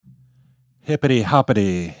Hippity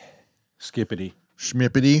hoppity, skippity.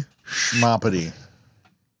 Schmippity, schmoppity.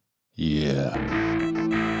 Yeah.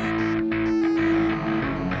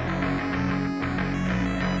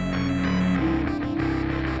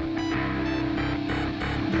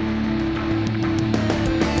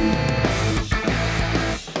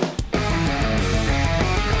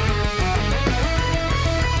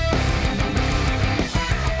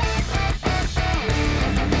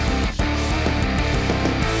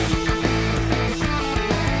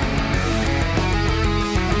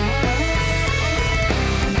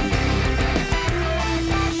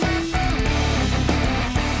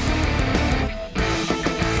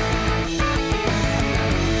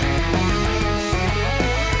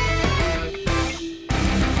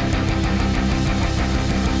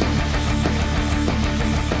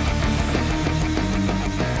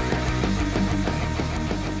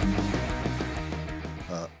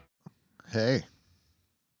 Hey.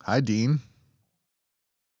 Hi, Dean.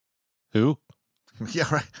 Who? Yeah,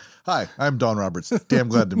 right. Hi, I'm Don Roberts. Damn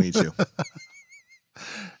glad to meet you.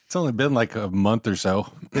 It's only been like a month or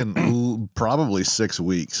so. In probably 6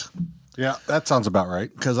 weeks. Yeah, that sounds about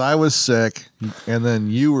right. Because I was sick, and then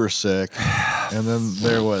you were sick, and then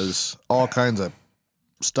there was all kinds of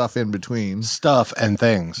stuff in between. Stuff and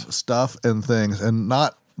things. Stuff and things, and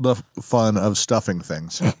not the fun of stuffing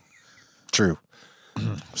things. True.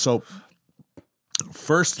 So,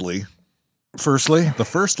 firstly, the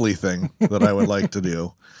firstly thing that I would like to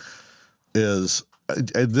do is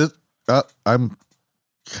I'm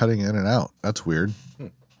cutting in and out. That's weird.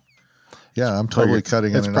 Yeah, I'm totally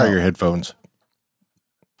cutting in and out. It's probably your headphones.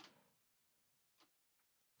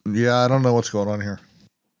 Yeah, I don't know what's going on here.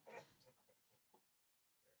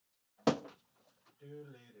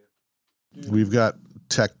 We've got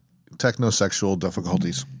technosexual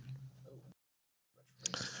difficulties.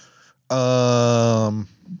 How's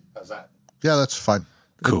that? Yeah, that's fine.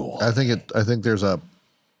 Cool. I think there's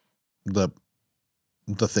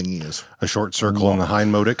the thingy is A short circle on the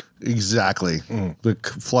Hindmodic. exactly. The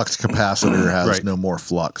flux capacitor has Right. no more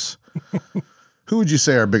flux. Who would you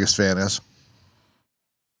say our biggest fan is?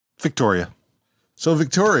 Victoria. So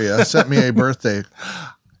Victoria sent me a birthday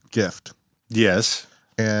gift, Yes.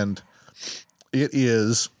 and it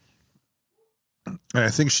is, and I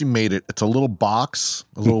think she made it. It's a little box,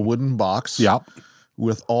 a little wooden box. Yep.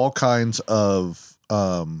 With all kinds of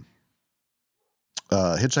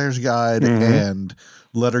Hitchhiker's Guide and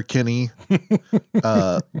Letterkenny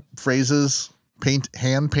phrases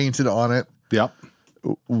hand painted on it Yep.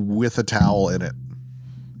 with a towel in it.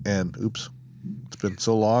 And oops, it's been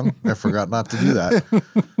so long, I forgot not to do that.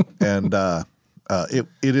 And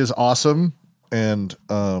it is awesome, and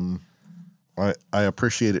I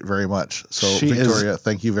appreciate it very much. So Victoria,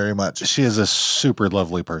 thank you very much. She is a super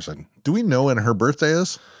lovely person. Do we know when her birthday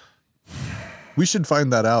is? We should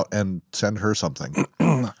find that out and send her something.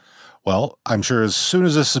 Well, I'm sure as soon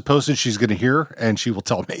as this is posted, she's going to hear and she will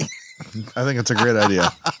tell me I think it's a great idea.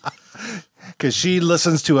 because she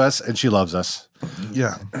listens to us and she loves us.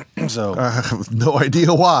 Yeah. So I have no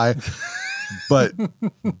idea why, but her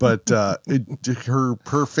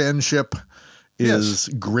fanship is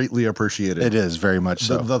greatly appreciated. it is very much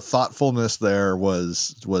so. The thoughtfulness there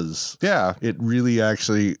was Yeah. it really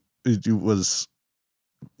actually it was,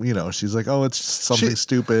 she's like, oh, it's something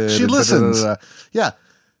stupid. she and listens. Yeah.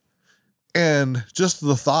 And just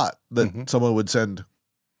the thought that someone would send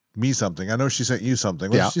me something. I know she sent you something.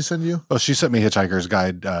 What did she send you? Oh, she sent me Hitchhiker's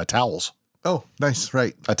Guide towels. Oh, nice.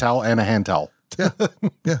 Right. A towel and a hand towel. Yeah.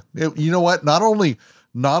 Yeah. You know what? Not only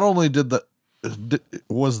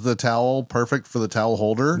was the towel perfect for the towel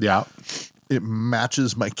holder. Yeah. It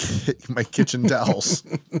matches my kitchen towels,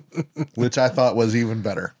 which I thought was even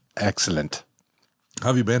better. Excellent. How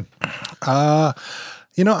have you been?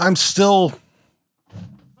 I'm still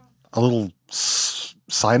a little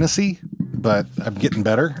sinusy, but I'm getting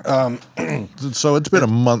better. So it's been a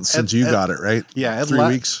month since you got it, right? Yeah. 3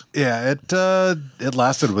 weeks. Yeah. It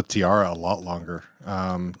lasted with Tiara a lot longer.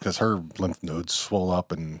 Cause her lymph nodes swole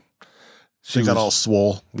up and She got all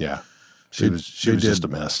swole. yeah, she was just a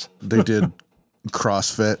mess. They did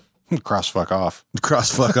CrossFit. Cross fuck off.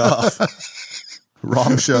 Cross fuck off.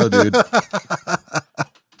 Wrong show, dude.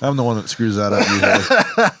 I'm the one that screws that up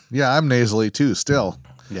usually. Yeah, I'm nasally too still.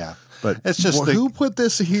 Yeah. But It's just who put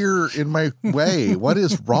this here in my way? What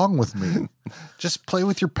is wrong with me? Just play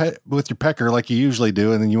with your pecker like you usually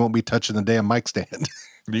do, and then you won't be touching the damn mic stand.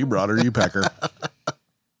 You brought her, you pecker.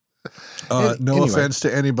 No Anyway. offense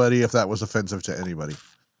to anybody if that was offensive to anybody.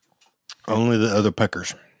 Only the other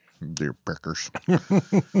peckers. Dear peckers.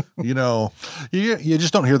 You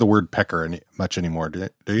just don't hear the word pecker much anymore, do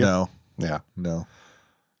you? No. Yeah. No.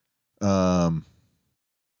 Every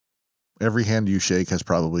hand you shake has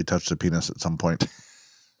probably touched a penis at some point.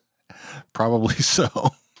 Probably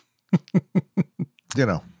so.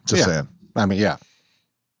 Just saying. I mean, yeah.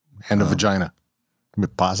 And a vagina.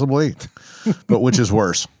 Possibly. But which is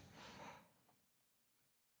worse?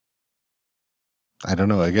 I don't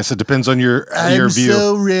know. I guess it depends on your view. I'm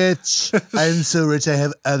so rich. I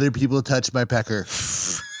have other people touch my pecker.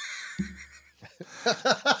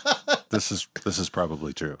 This is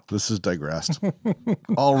probably true. This is digressed.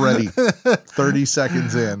 Already 30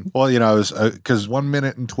 seconds in. Well, I was because 1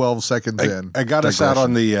 minute and 12 seconds in. I got us out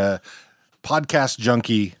on the Podcast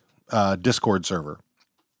Junkie Discord server.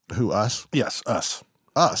 Who, us? Yes, us.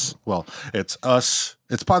 Us. Well, it's us.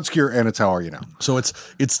 It's Podscure and it's How Are You Now? So it's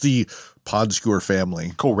the Podscure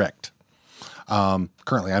family. Correct.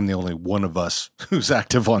 Currently, I'm the only one of us who's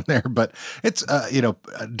active on there, but it's a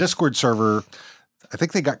Discord server. I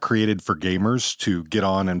think they got created for gamers to get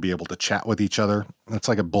on and be able to chat with each other. It's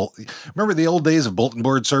like remember the old days of bulletin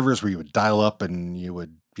board servers where you would dial up and you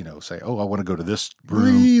would, say, "Oh, I want to go to this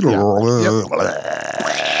room."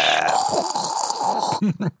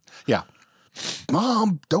 Yeah.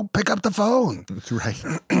 Mom, don't pick up the phone. Right.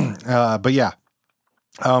 But yeah,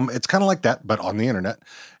 it's kind of like that, but on the internet.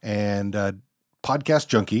 And Podcast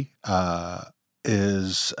Junkie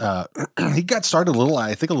is he got started a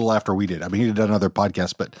little after we did. I mean, he had done other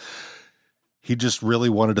podcasts, but he just really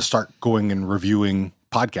wanted to start going and reviewing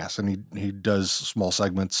podcasts, and he does small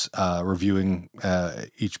segments reviewing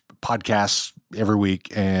each podcast every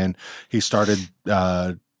week, and he started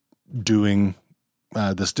doing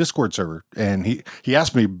this Discord server, and he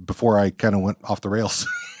asked me before I kind of went off the rails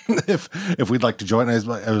if we'd like to join.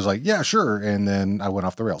 I was like, yeah, sure, and then I went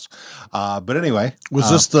off the rails. But anyway, was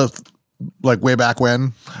this the way back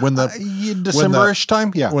when the December-ish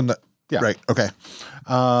time? Yeah, yeah, right, okay.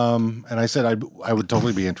 And I said I would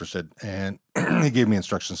totally be interested, and he gave me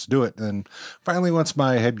instructions to do it. And finally, once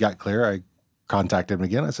my head got clear, I contacted him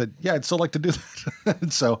again. I said, yeah, I'd still like to do that.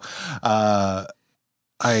 And so I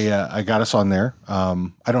got us on there.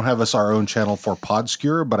 I don't have us our own channel for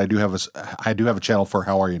Podscure, but I do have a channel for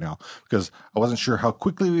How Are You Now, because I wasn't sure how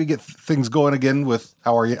quickly we get things going again with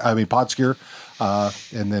Podscure,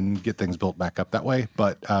 and then get things built back up that way.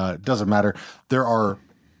 But it doesn't matter.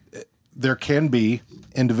 There can be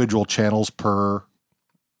individual channels per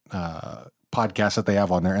podcast that they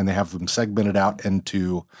have on there, and they have them segmented out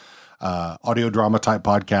into audio drama type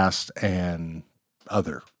podcasts and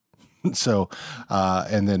other. So,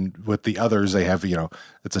 and then with the others, they have,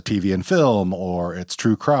 it's a TV and film, or it's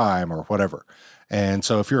true crime, or whatever. And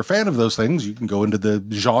so if you're a fan of those things, you can go into the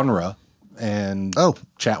genre and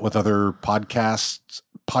chat with other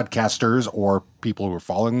podcasters or people who are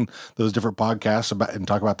following those different podcasts and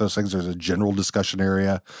talk about those things. There's a general discussion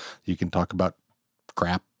area. You can talk about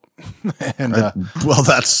crap. And well,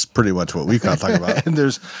 that's pretty much what we can talk about. And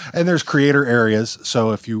there's creator areas.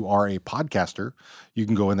 So if you are a podcaster, you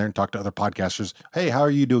can go in there and talk to other podcasters. Hey, how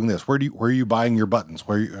are you doing this? Where are you buying your buttons?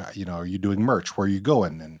 Where are you doing merch? Where are you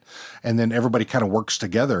going? And then everybody kind of works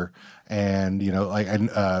together. And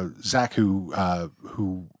Zach, who I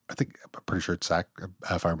think I'm pretty sure it's Zach,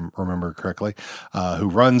 if I remember correctly, who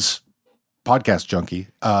runs Podcast Junkie,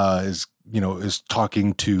 is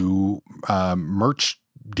talking to merch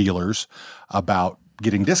dealers about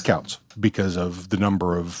getting discounts because of the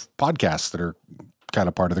number of podcasts that are kind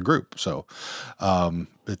of part of the group. So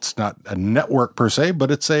it's not a network per se, but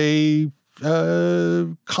it's a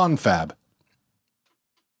confab.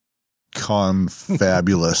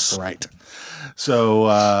 Confabulous. Right. So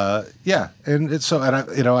yeah, and it's so,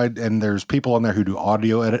 and and there's people on there who do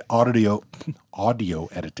audio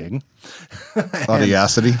editing,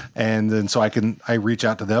 Audacity, and then so I reach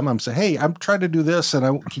out to them. I'm saying, hey, I'm trying to do this,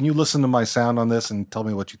 and can you listen to my sound on this and tell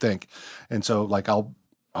me what you think? And so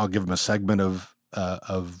I'll give them a segment of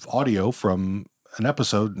audio from an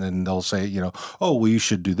episode, and they'll say, oh, well, you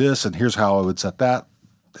should do this, and here's how I would set that,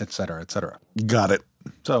 et cetera, et cetera. Got it.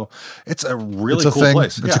 So it's a really cool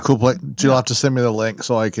place. It's a cool place. You'll have to send me the link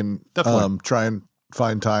so I can Definitely. try and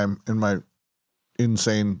find time in my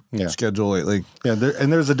insane schedule lately. Yeah,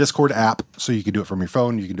 there's a Discord app, so you can do it from your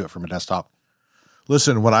phone. You can do it from a desktop.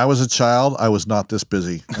 Listen, when I was a child, I was not this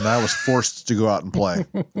busy, and I was forced to go out and play.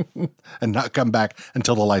 And not come back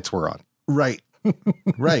until the lights were on. Right.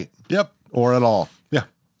 Right. Yep. Or at all. Yeah.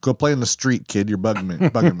 Go play in the street, kid. You're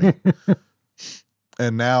bugging me.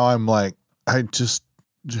 And now I'm like,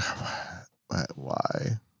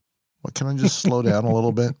 why? What, can I just slow down a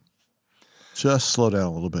little bit? Just slow down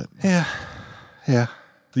a little bit. Yeah. Yeah.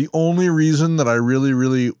 The only reason that I really,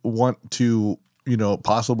 really want to,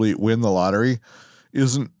 possibly win the lottery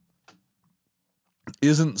isn't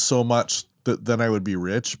isn't so much that then I would be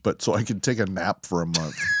rich, but so I could take a nap for a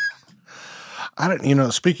month. I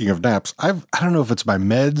don't, speaking of naps, I don't know if it's my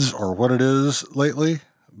meds or what it is lately,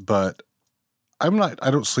 but I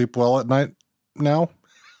don't sleep well at night now.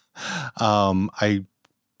 I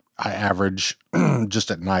average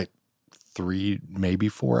just at night 3, maybe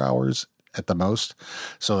 4 hours at the most.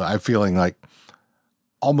 So I'm feeling like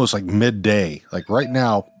almost like midday, like right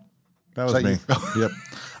now. That was me. Yep.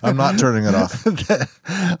 I'm not turning it off.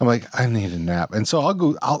 I'm like, I need a nap. And so I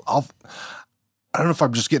don't know if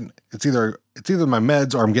I'm just getting, it's either my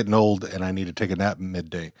meds or I'm getting old and I need to take a nap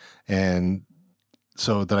midday. And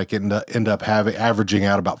so that I can end up averaging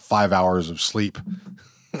out about 5 hours of sleep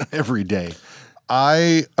every day.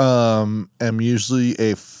 I am usually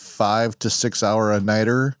a 5 to 6 hour a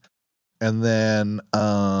nighter, and then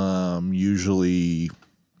usually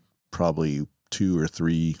probably 2 or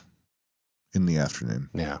 3 in the afternoon.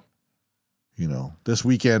 Yeah. This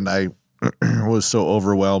weekend I was so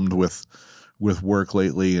overwhelmed with work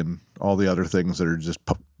lately and all the other things that are just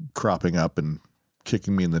cropping up and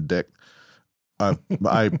kicking me in the dick.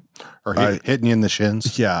 Hitting you in the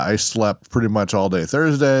shins. Yeah, I slept pretty much all day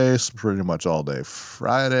Thursday, pretty much all day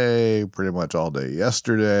Friday, pretty much all day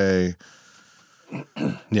yesterday.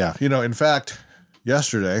 Yeah. In fact,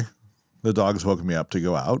 yesterday, the dogs woke me up to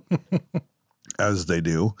go out, as they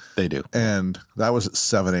do. They do. And that was at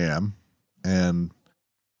 7 a.m. and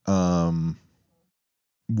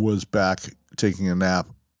was back taking a nap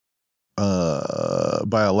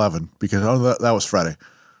by 11 because that was Friday.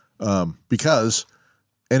 Because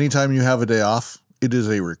anytime you have a day off, it is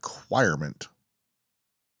a requirement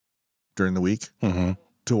during the week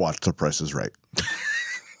to watch The Price is Right.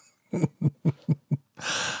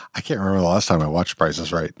 I can't remember the last time I watched Price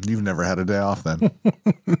is Right. You've never had a day off then.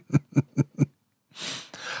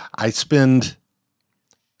 I spend,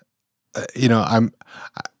 I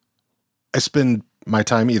spend my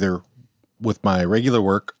time either with my regular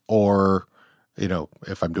work or,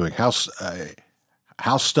 if I'm doing house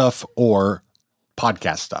stuff or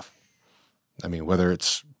podcast stuff. I mean, whether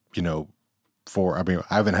it's, I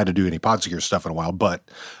haven't had to do any Podseeker stuff in a while, but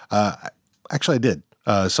actually I did.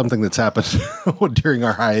 Something that's happened during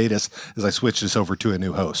our hiatus is I switched this over to a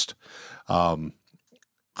new host.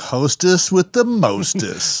 Hostess with the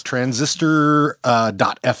mostest.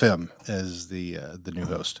 Transistor.fm is the new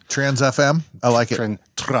host. Trans FM? I like it.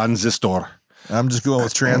 Transistor. I'm just going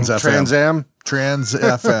with Trans FM. Transam? Trans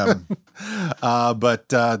FM. But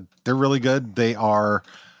they're really good. They are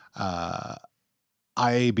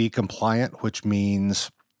IAB compliant, which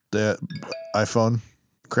means the iPhone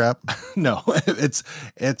crap. No, it's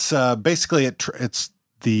basically it's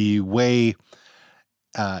the way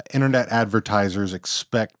internet advertisers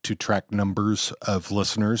expect to track numbers of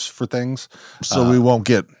listeners for things. So we won't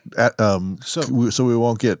get so we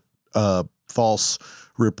won't get false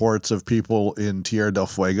reports of people in Tierra del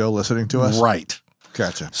Fuego listening to us. Right.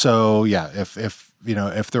 Gotcha. So yeah, if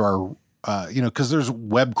there are because there's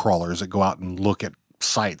web crawlers that go out and look at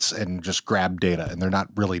sites and just grab data, and they're not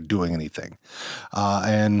really doing anything.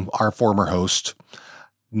 And our former host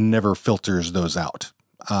never filters those out.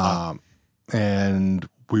 And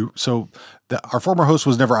our former host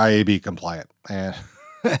was never IAB compliant, and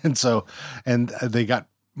they got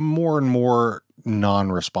more and more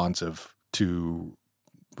non-responsive to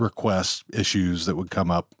requests, issues that would come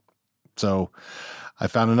up. So I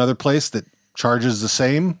found another place that charges the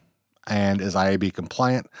same and is IAB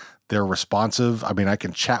compliant. They're responsive. I mean, I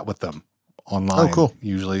can chat with them online. Oh, cool.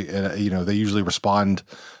 Usually, they usually respond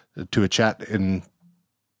to a chat in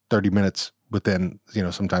 30 minutes within,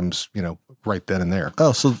 sometimes, right then and there.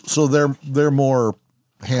 Oh, so they're more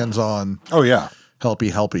hands-on. Oh yeah.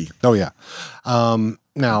 Helpy. Oh yeah.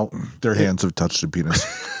 Now their hands have touched a penis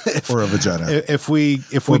or a vagina. If we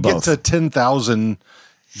both. get to 10,000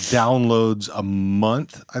 downloads a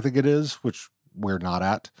month, I think it is, which we're not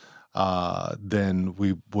at, then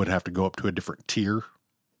we would have to go up to a different tier.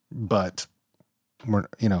 But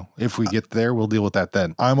if we get there, we'll deal with that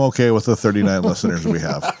then. I'm okay with the 39 listeners we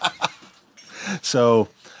have. So,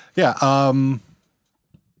 yeah,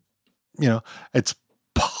 it's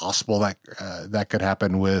possible that that could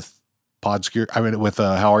happen with Podseeker. I mean, with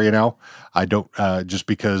How Are You Now? I don't just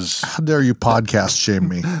because. How dare you podcast shame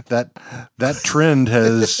me? that trend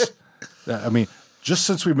has. I mean, just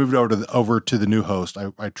since we moved over to the new host,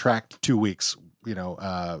 I tracked 2 weeks.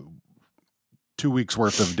 2 weeks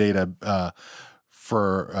worth of data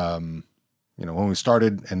for when we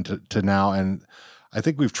started and to now, and I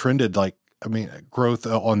think we've trended growth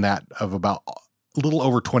on that of about a little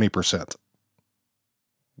over 20%.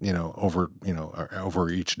 Over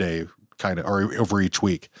each day kind of, or over each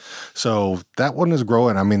week. So that one is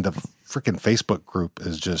growing. I mean, the freaking Facebook group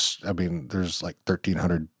is just, I mean, there's like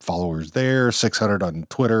 1,300 followers there, 600 on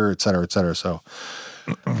Twitter, et cetera, et cetera. So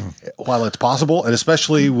while it's possible, and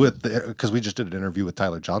especially with because we just did an interview with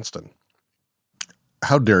Tyler Johnston.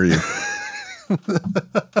 How dare you?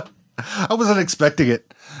 I wasn't expecting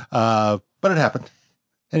it, but it happened.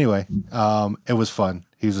 Anyway, it was fun.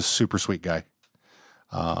 He was a super sweet guy.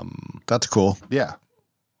 That's cool. Yeah.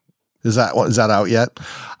 Is that out yet?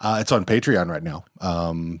 It's on Patreon right now.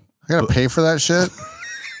 I gotta pay for that shit.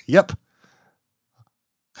 Yep.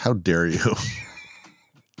 How dare you?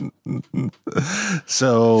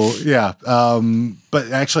 So yeah.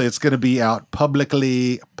 But actually it's going to be out public,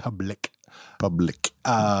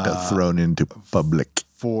 Thrown into public.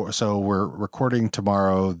 so we're recording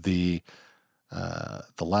tomorrow the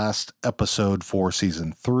last episode for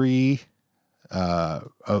season 3.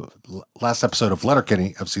 Last episode of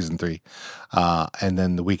Letterkenny of season 3. And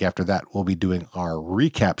then the week after that, we'll be doing our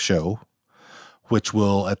recap show, which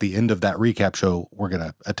will, at the end of that recap show, we're going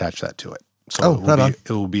to attach that to it. So it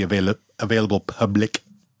will be available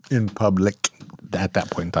in public at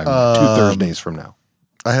that point in time, 2 Thursdays from now.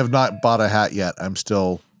 I have not bought a hat yet. I'm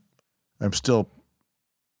still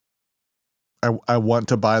I want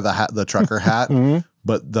to buy the hat, the trucker hat,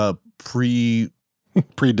 but the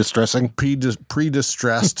pre-distressing,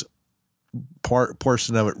 pre-distressed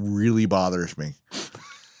portion of it really bothers me.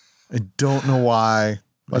 I don't know why.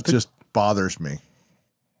 It just bothers me.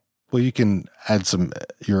 Well, you can add some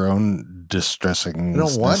your own distressing. I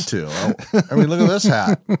don't want to. I mean, look at this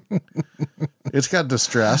hat. It's got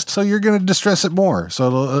distressed. So you're going to distress it more.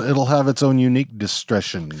 So it'll have its own unique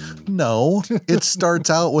distression. No, it starts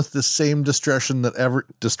out with the same distression that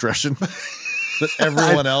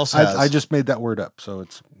everyone else has. I just made that word up. So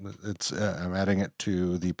it's I'm adding it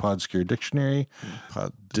to the Podscure dictionary.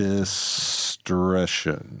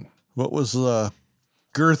 Distression. What was the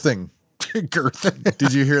girthing? Girthing.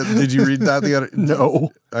 Did you read that the other?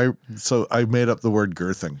 No. I made up the word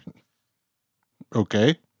girthing.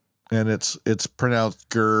 Okay. And it's pronounced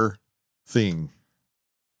girthing.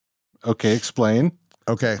 Okay, explain.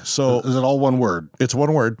 Okay, so is it all one word? It's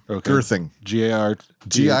one word. Okay. Girthing.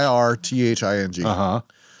 Girthing. Uh-huh.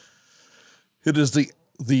 It is the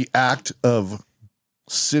act of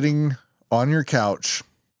sitting on your couch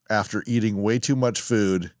after eating way too much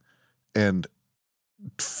food and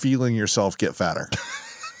feeling yourself get fatter.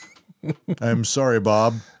 I'm sorry,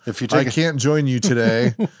 Bob. I can't join you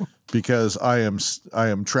today because I am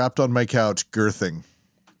trapped on my couch girthing.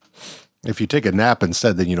 If you take a nap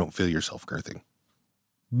instead, then you don't feel yourself girthing.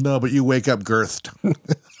 No, but you wake up girthed.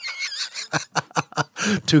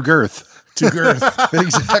 To girth. To girth.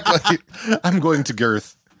 Exactly. I'm going to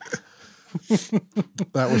girth.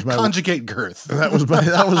 That was my conjugate girth. That was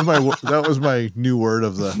my new word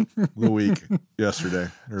of the week yesterday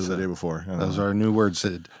or the day before. Those are our new words.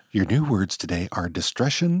 Your new words today are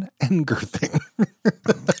distression and girthing.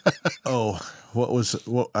 So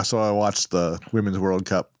I watched the Women's World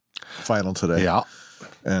Cup final today. Yeah.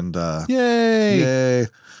 And yay.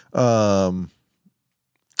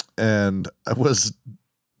 And I was,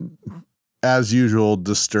 as usual,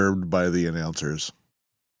 disturbed by the announcers.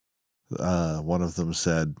 One of them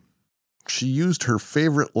said, she used her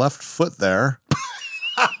favorite left foot there.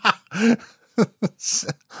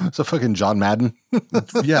 So fucking John Madden.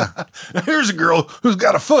 Yeah. Here's a girl who's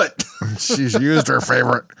got a foot. She used her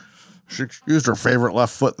favorite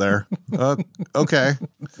left foot there. Okay.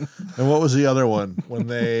 And what was the other one? When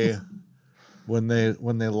they would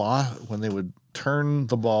turn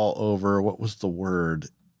the ball over, what was the word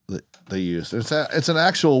that they used? It's an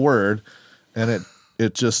actual word, and it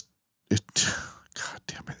God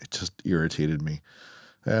damn it, it just irritated me.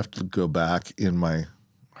 I have to go back in my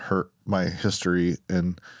history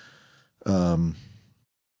and find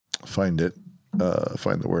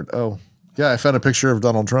the word. Oh, yeah, I found a picture of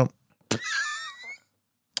Donald Trump.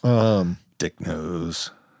 Dick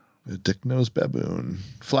nose. A dick-nosed baboon.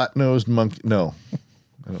 Flat-nosed monkey. No.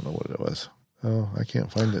 I don't know what it was. Oh, I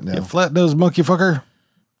can't find it now. You flat-nosed monkey fucker.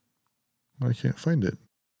 I can't find it.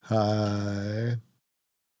 Hi.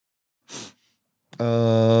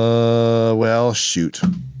 Well, shoot.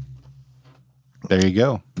 There you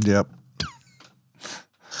go. Yep.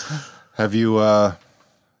 Have you,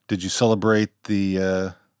 did you celebrate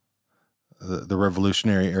the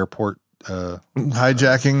Revolutionary Airport,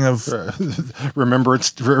 hijacking of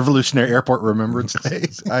Revolutionary Airport Remembrance Day?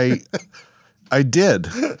 I did.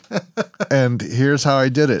 And here's how I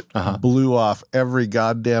did it. Uh-huh. Blew off every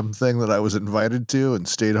goddamn thing that I was invited to and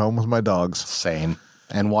stayed home with my dogs. Same.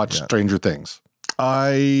 And watched Stranger Things.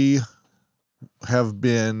 I have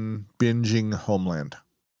been binging Homeland.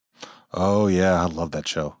 Oh yeah, I love that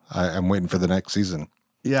show. I'm waiting for the next season.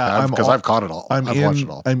 Yeah, Because I've caught it all. I've watched it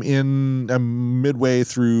all. I'm midway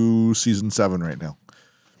through season 7 right now.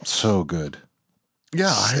 So good.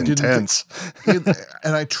 Yeah, It's intense.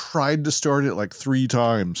 And I tried to start it like 3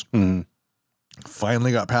 times. Mhm.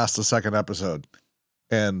 Finally got past the second episode,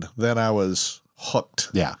 and then I was hooked.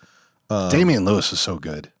 Yeah. Damian Lewis is so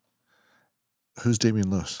good. Who's Damian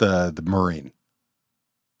Lewis? The Marine.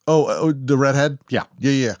 Oh, the redhead? Yeah.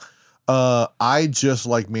 Yeah. I just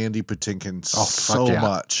like Mandy Patinkin so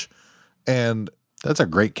much. And That's a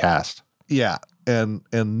great cast. yeah, and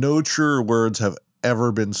no truer words have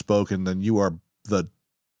ever been spoken than you are the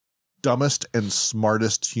dumbest and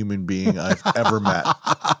smartest human being I've ever met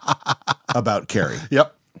about Carrie.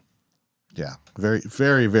 Yep. Yeah. Very,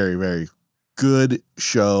 very, very, very good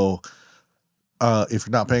show. If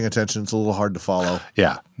you're not paying attention, it's a little hard to follow.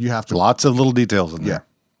 Yeah. You have to. Lots of little details in Yeah.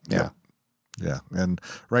 there. Yeah. Yeah. And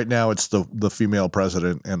right now it's the female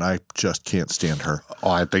president, and I just can't stand her. Oh,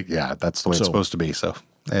 I think, that's the way it's supposed to be. So,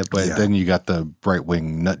 but Yeah. then you got the right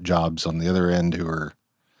wing nut jobs on the other end who are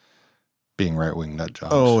being right wing nut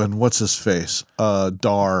jobs. Oh, and what's his face?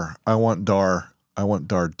 Dar. I want Dar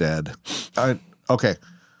dead. Okay.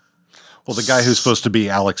 Well, the guy who's supposed to be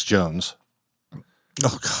Alex Jones.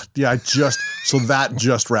 Oh God. Yeah, so that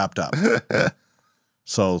just wrapped up.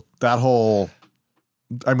 So that whole,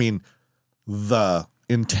 I mean, the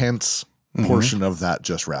intense portion of that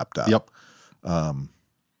just wrapped up. Yep.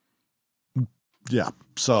 Yeah.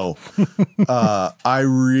 So, I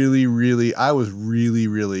was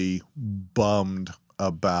really bummed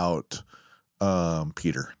about,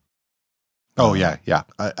 Peter. Oh, yeah.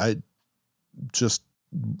 I just,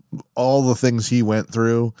 all the things he went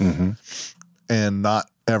through and not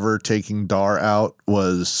ever taking Dar out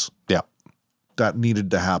was, that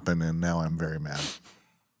needed to happen. And now I'm very mad.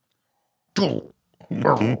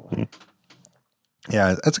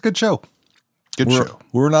 Yeah, that's a good show. Good show.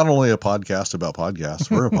 We're not only a podcast about podcasts,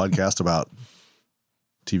 we're a podcast about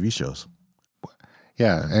TV shows.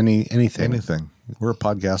 Yeah, anything. We're a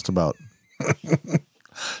podcast about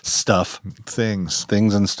Stuff. things.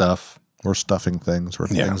 Things and stuff. We're stuffing things. We're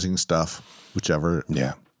Yeah. thingsing stuff. Whichever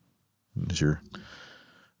Yeah. is your.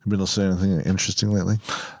 Have you been listening to anything interesting lately?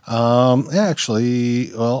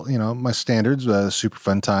 Actually, well, my standards, super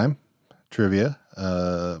fun time, trivia,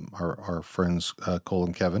 our friends, Cole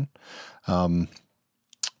and Kevin.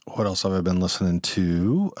 What else have I been listening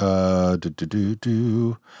to?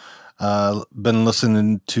 Been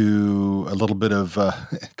listening to a little bit of,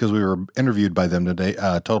 because we were interviewed by them today,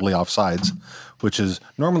 Totally Offsides, which is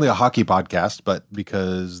normally a hockey podcast, but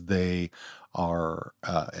because they are,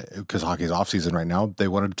 because hockey's off season right now, they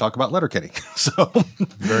wanted to talk about Letterkenny. So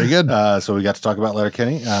Very good. so we got to talk about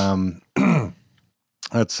Letterkenny.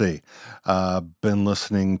 Let's see. Been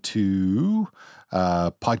listening to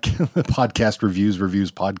podcast reviews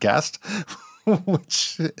podcast,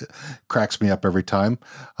 which cracks me up every time.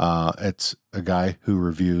 It's a guy who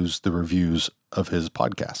reviews the reviews of his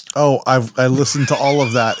podcast. Oh, I listened to all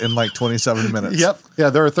of that in like 27 minutes. Yep. Yeah,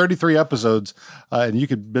 there are 33 episodes, and you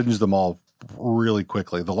could binge them all really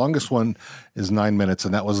quickly. The longest one is 9 minutes,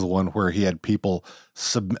 and that was the one where he had people,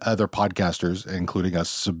 other podcasters, including us,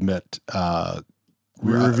 submit.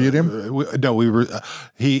 We reviewed him? We were.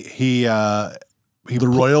 He The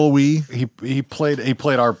Royal We? He played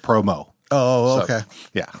our promo. Oh, So, okay.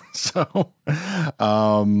 Yeah.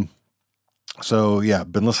 So yeah,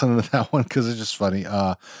 been listening to that one because it's just funny.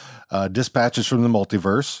 Dispatches from the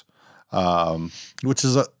Multiverse, Which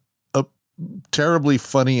is a terribly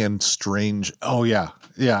funny and strange. oh yeah,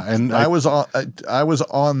 and I was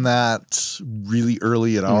on that really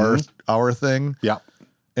early in our thing. yeah,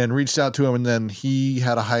 And reached out to him, and then he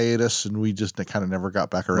had a hiatus, and we just kind of never got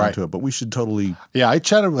back around Right. to it. But we should totally. yeah. I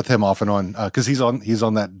chatted with him off and on because he's on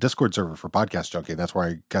that Discord server for Podcast Junkie. That's where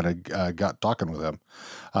I kind of got talking with him,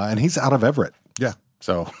 and he's out of Everett. Yeah.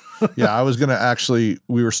 So Yeah, I was going to actually,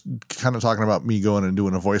 we were kind of talking about me going and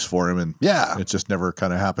doing a voice for him, and yeah, it just never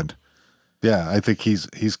kind of happened. yeah. I think he's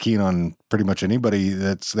keen on pretty much anybody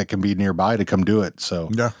that can be nearby to come do it. So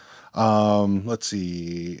Yeah. let's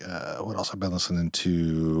see, what else I've been listening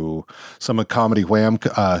to. Some of Comedy Wham,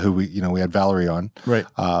 who we had Valerie on. Right.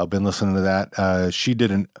 Been listening to that. She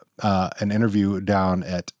did an interview down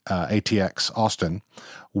at ATX Austin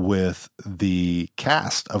with the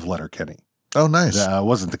cast of Letterkenny. Oh, nice. It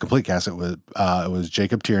wasn't the complete cast. It was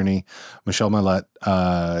Jacob Tierney, Michelle Millette,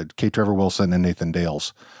 K. Trevor Wilson, and Nathan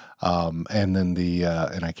Dales. And then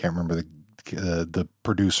and I can't remember the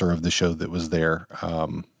producer of the show that was there.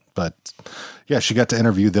 But yeah, she got to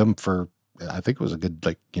interview them for, I think it was a good,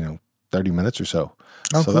 30 minutes or so.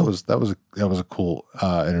 Oh, So cool. that was a cool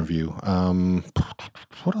interview.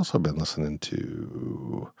 What else have I been listening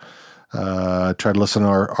to? Try to listen to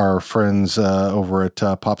our friends over at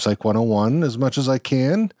Pop Psych 101 as much as I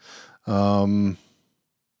can.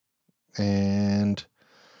 And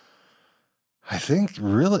I think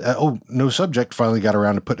really, No Subject finally got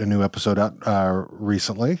around to putting a new episode out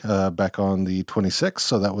recently, back on the 26th.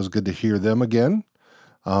 So that was good to hear them again.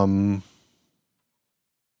 I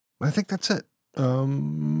think that's it.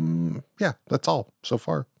 Yeah, that's all so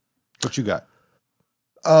far. What you got?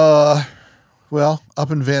 Well,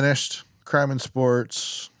 Up and Vanished, Crime and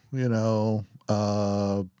Sports,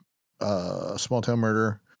 Small Town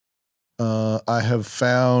Murder. I have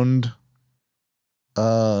found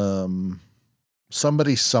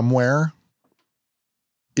Somebody Somewhere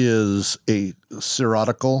is a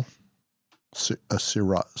serotical.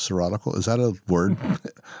 Serotical, is that a word?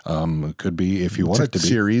 It could be if you want it to be.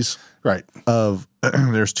 Series Right. of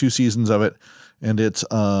there's 2 seasons of it, and it's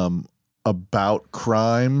about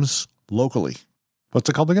crimes locally. What's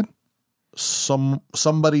it called again?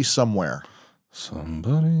 Somebody Somewhere.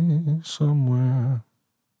 Somebody Somewhere.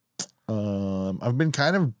 I've been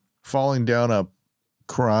kind of falling down a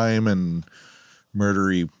crime and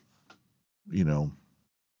murdery,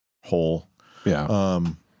 hole. Yeah.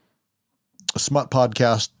 Smut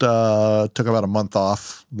Podcast took about a month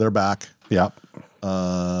off. They're back. Yeah.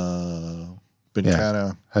 Been Yeah. kind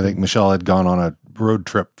of. I think Michelle had gone on a road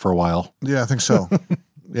trip for a while. Yeah, I think so.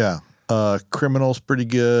 Yeah. Criminal's pretty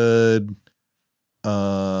good. Been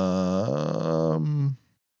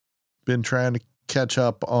trying to catch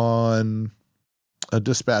up on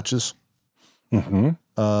Dispatches. Mm-hmm.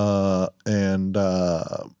 And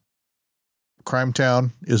Crime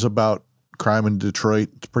Town is about crime in Detroit.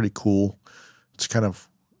 It's pretty cool. It's kind of,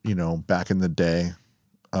 back in the day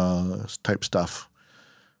type stuff.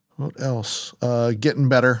 What else? Getting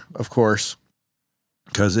Better, of course.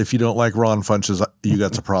 Because if you don't like Ron Funches, you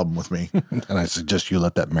got a problem with me. And I suggest you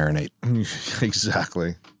let that marinate.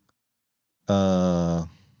 Exactly.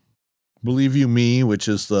 Believe You Me, which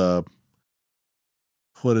is what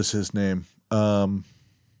is his name? No,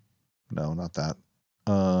 not that.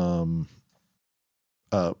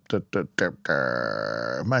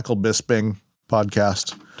 Michael Bisping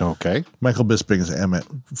podcast. Okay. Michael Bisping is Emmett,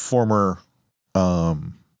 former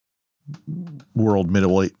world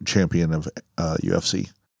middleweight champion of UFC.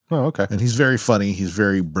 Oh, okay. And he's very funny. He's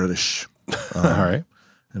very British. All right.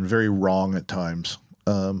 And very wrong at times.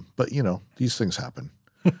 But these things happen.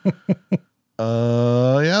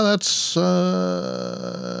 Yeah, that's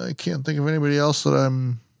I can't think of anybody else that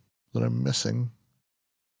I'm missing.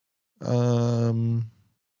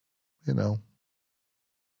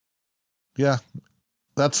 Yeah.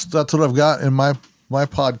 That's what I've got in my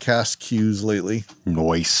podcast queues lately.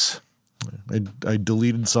 Nice. I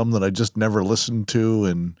deleted some that I just never listened to,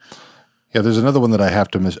 and Yeah, there's another one that I have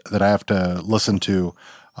to listen to.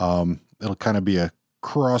 It'll kind of be a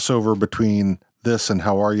crossover between this and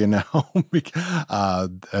How Are You Now? It's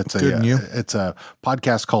a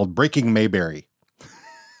podcast called Breaking Mayberry.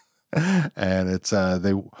 And it's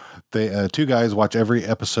they 2 guys watch every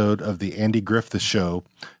episode of the Andy Griffith Show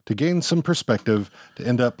to gain some perspective to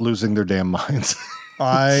end up losing their damn minds.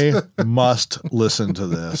 I must listen to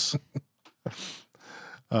this.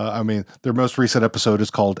 Their most recent episode is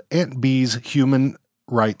called Aunt Bee's Human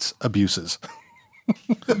Rights Abuses.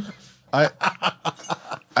 I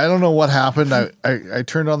don't know what happened. I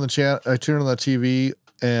turned on the I turned on the TV,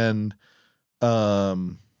 and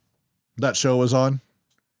that show was on.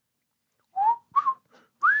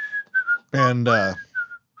 And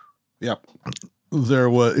Yep.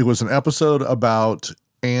 it was an episode about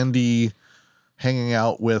Andy hanging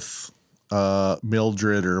out with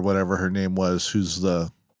Mildred or whatever her name was, who's the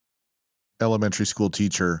elementary school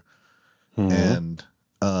teacher, and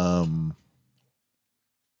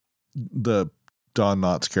the Don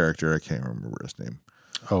Knotts character, I can't remember his name.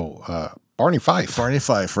 Barney Fife. Barney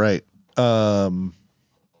Fife, right.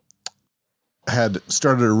 Had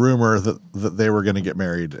started a rumor that they were going to get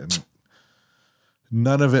married, and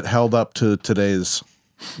none of it held up to today's,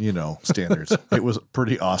 standards. It was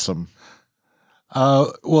pretty awesome.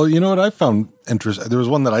 Well, you know what I found interesting? There was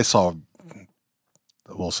one that I saw,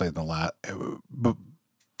 we'll say in the but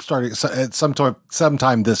starting at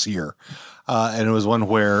sometime this year. And it was one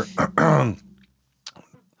where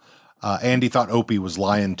Andy thought Opie was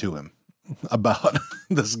lying to him about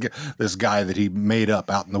this guy that he made up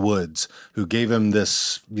out in the woods, who gave him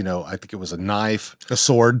this, I think it was a knife, A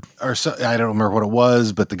sword. or so, I don't remember what it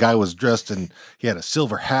was, but the guy was dressed and he had a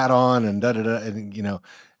silver hat on and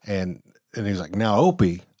and and he's like, now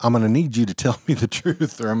Opie, I'm going to need you to tell me the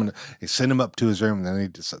truth, or I'm going to send him up to his room. And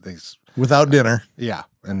then they Without dinner. yeah.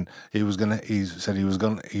 And he said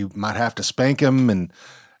he might have to spank him.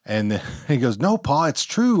 And he goes, no, Pa, it's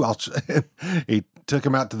true. He took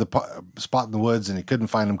him out to the spot in the woods, and he couldn't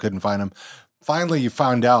find him. Finally, you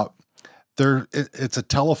found out it's a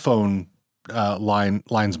telephone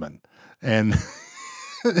linesman, and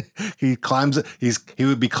he climbs it. He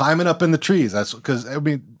would be climbing up in the trees. That's because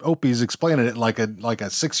Opie's explaining it like a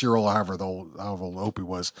 6-year-old, however old Opie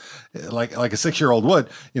was, like a 6-year-old would.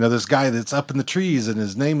 This guy that's up in the trees, and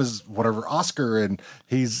his name is whatever, Oscar, and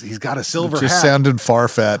he's got a silver hat. Just sounded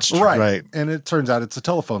far-fetched, right? And it turns out it's a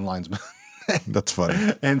telephone linesman. That's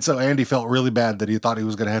funny. And so Andy felt really bad that he thought he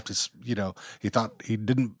was going to have to, he thought he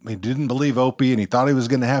didn't believe Opie, and he thought he was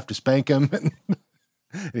going to have to spank him, and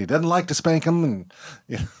he doesn't like to spank him. And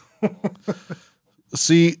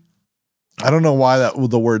See, I don't know why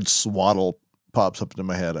the word swaddle pops up into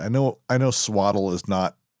my head. I know swaddle is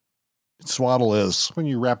not. Swaddle is when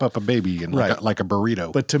you wrap up a baby in like a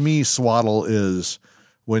burrito. But to me, swaddle is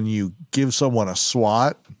when you give someone a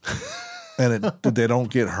swat and they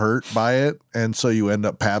don't get hurt by it, and so you end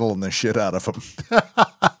up paddling the shit out of them.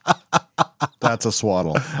 That's a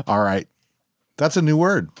swaddle. All right. That's a new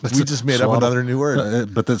word. We just made up another new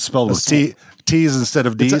word. But that's spelled with T's instead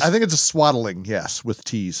of D's. I think it's a swaddling, yes, with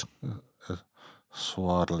T's.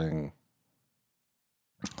 Swaddling.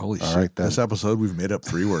 Holy shit. Right, this episode, we've made up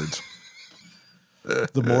 3 words.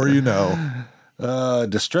 The more you know.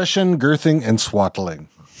 Distression, girthing, and swaddling.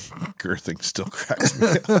 Girthing still cracks me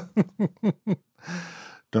up.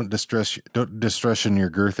 Don't distression your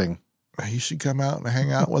girthing. You should come out and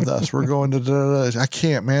hang out with us. We're going to I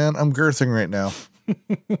can't, man. I'm girthing right now.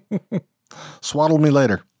 Swaddle me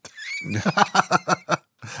later.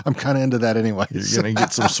 I'm kind of into that anyway. You're going to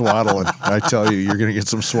get some swaddling. I tell you, you're going to get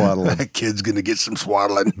some swaddling. That kid's going to get some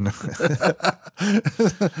swaddling.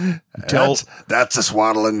 That's a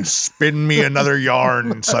swaddling. Spin me another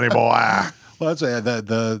yarn, sonny boy. Well, that's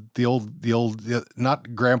the old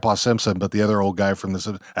not Grandpa Simpson, but the other old guy from the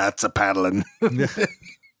Simpsons. That's a paddling.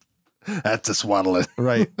 That's a swaddling.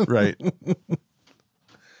 Right.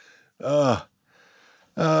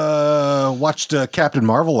 Watched Captain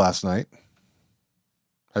Marvel last night.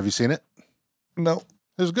 Have you seen it? No.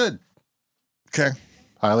 It was good. Okay.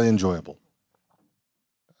 Highly enjoyable.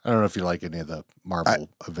 I don't know if you like any of the Marvel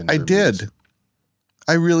Avengers. I did. Movies.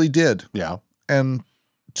 I really did. Yeah. And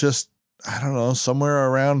just, I don't know, somewhere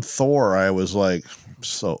around Thor, I was like, I'm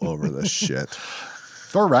so over this shit.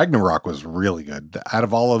 Thor Ragnarok was really good. Out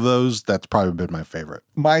of all of those, that's probably been my favorite.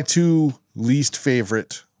 My 2 least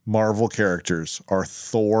favorite Marvel characters are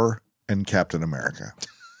Thor and Captain America.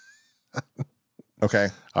 Okay.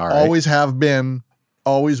 All right. Always have been,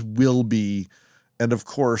 always will be. And of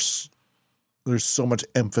course, there's so much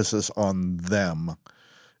emphasis on them,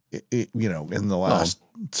 in the last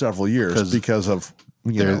several years because of,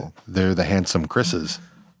 they're the handsome Chris's.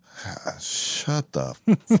 Shut the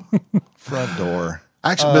front door.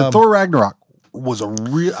 Actually, but Thor Ragnarok was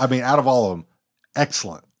out of all of them,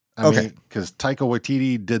 excellent. I mean, because Taika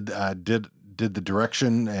Waititi did the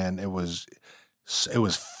direction, and it was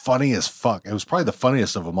funny as fuck. It was probably the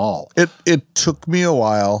funniest of them all. It took me a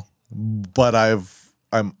while, but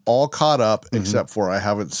I'm all caught up except for I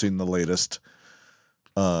haven't seen the latest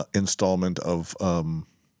installment of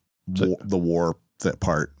the war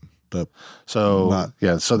part. So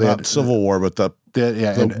they had Civil War, but part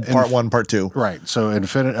 1, part 2. Right. So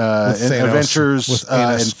Adventures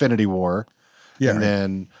Infinity War. Yeah. And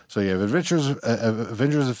then so you have Avengers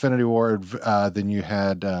Infinity War. Then you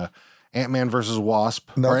had Ant-Man versus Wasp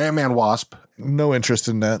or Ant-Man Wasp. No interest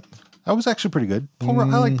in that. That was actually pretty good. I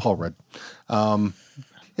like Paul Rudd.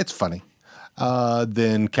 It's funny.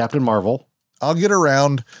 Then Captain Marvel. I'll get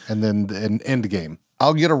around. And then Endgame.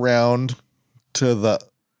 I'll get around to the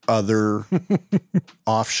other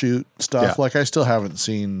offshoot stuff. Yeah. Like I still haven't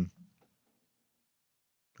seen.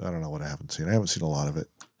 I don't know what I haven't seen. I haven't seen a lot of it.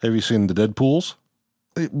 Have you seen the Deadpools?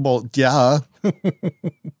 Well, yeah,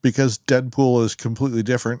 because Deadpool is completely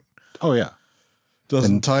different. Oh yeah,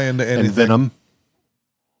 doesn't tie into anything. And Venom.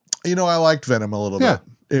 I liked Venom a little bit.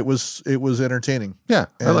 It was entertaining. Yeah,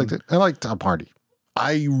 and I liked it. I liked Tom Hardy.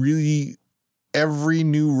 Every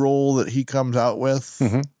new role that he comes out with,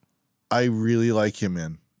 I really like him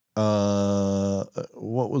in. There's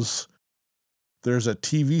a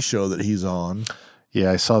TV show that he's on.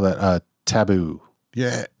 Yeah, I saw that. Taboo.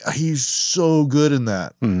 Yeah, he's so good in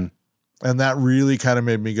that. Mm-hmm. And that really kind of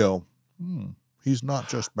made me go, he's not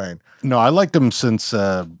just Bane. No, I liked him since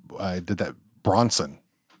I did that Bronson.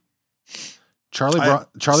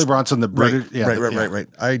 Charlie Bronson, the British. Right.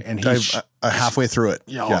 I halfway through it.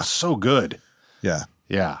 Yeah, so good. Yeah.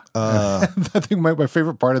 Yeah. I think my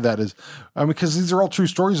favorite part of that is, because these are all true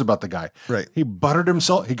stories about the guy. Right. He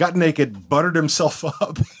got naked, buttered himself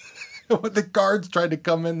up. When the guards tried to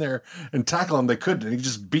come in there and tackle him, they couldn't. And he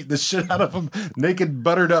just beat the shit out of him. Naked,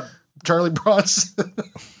 buttered up Charlie Bronson.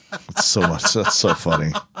 So much. That's so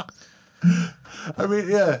funny.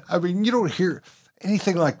 You don't hear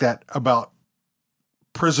anything like that about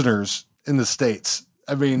prisoners in the States.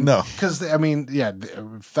 No. Because,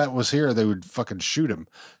 if that was here, they would fucking shoot him.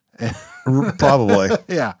 Probably.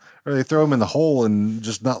 Yeah. Or they throw him in the hole and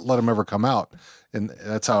just not let him ever come out. And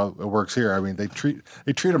that's how it works here. They treat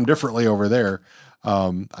him differently over there.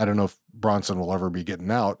 I don't know if Bronson will ever be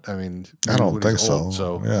getting out. I don't think so.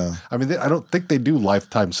 So, yeah. I don't think they do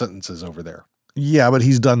lifetime sentences over there. Yeah, but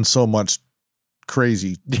he's done so much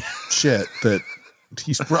crazy shit that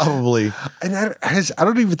he's probably. And I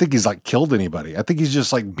don't even think he's like killed anybody. I think he's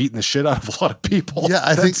just like beating the shit out of a lot of people. Yeah,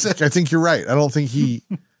 I think you're right. I don't think he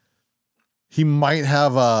might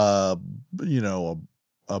have a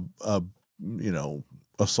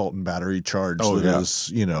assault and battery charge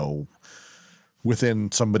is, within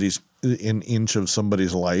an inch of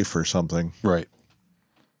somebody's life or something. Right.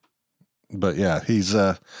 But yeah, he's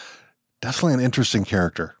definitely an interesting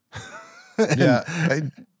character. Yeah.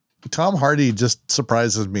 Tom Hardy just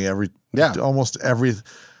surprises me almost every.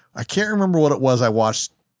 I can't remember what it was I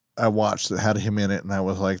watched that had him in it, and I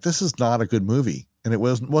was like, this is not a good movie. And it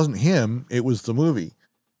wasn't him, it was the movie.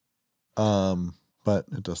 But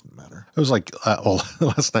it doesn't matter. It was like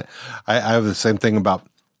last night. I have the same thing about.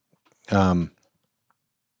 We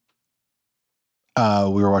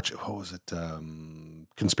were watching. What was it?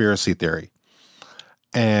 Conspiracy Theory,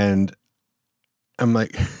 and I'm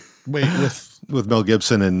like, wait, with Mel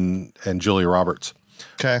Gibson and Julia Roberts.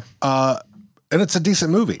 Okay, and it's a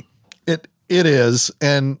decent movie. It is,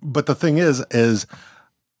 but the thing is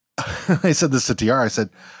I said this to TR. I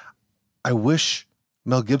said, I wish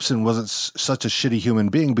Mel Gibson wasn't such a shitty human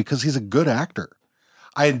being because he's a good actor.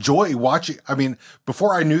 I enjoy watching.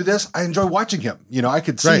 Before I knew this, I enjoy watching him. I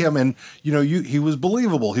could see him and, he was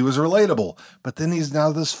believable. He was relatable. But then he's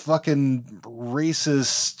now this fucking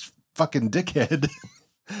racist fucking dickhead.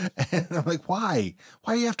 And I'm like, why?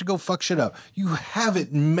 Why do you have to go fuck shit up? You have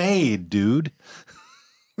it made, dude.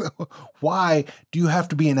 Why do you have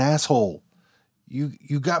to be an asshole?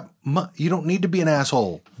 You don't need to be an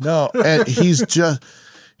asshole. No, and he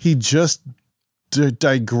just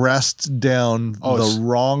digressed down the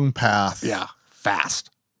wrong path. Yeah, fast.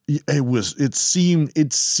 It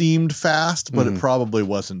seemed fast, but it probably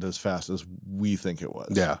wasn't as fast as we think it was.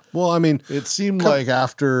 Yeah. Well, it seemed like right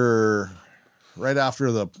after one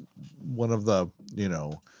of the,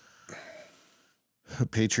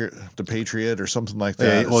 the Patriot or something like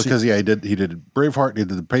that. Yeah, well, because he did Braveheart, he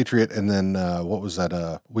did the Patriot, and then what was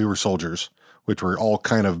that? We Were Soldiers, which were all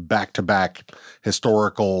kind of back to back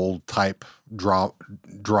historical type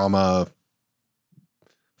drama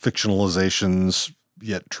fictionalizations,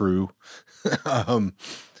 yet true.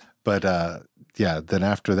 But then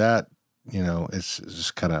after that, it's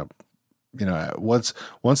just kind of, once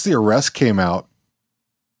the arrest came out,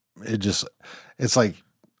 it's like,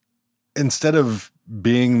 instead of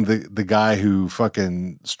being the guy who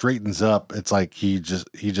fucking straightens up, it's like he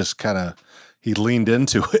just kind of leaned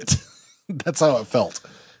into it. That's how it felt.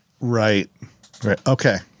 Right.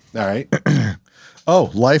 Okay. All right.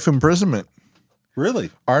 Life imprisonment.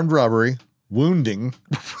 Really? Armed robbery, wounding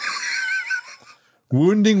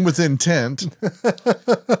with intent,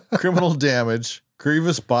 criminal damage,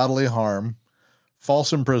 grievous bodily harm,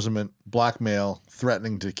 false imprisonment, blackmail,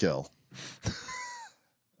 threatening to kill.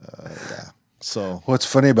 Yeah. So what's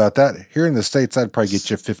funny about that? Here in the States, I'd probably get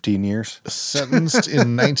you 15 years. Sentenced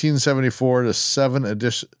in 1974 to 7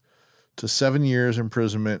 years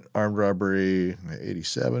imprisonment, armed robbery,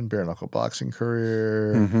 87, bare knuckle boxing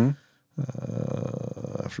career. Mm-hmm.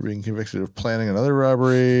 After being convicted of planning another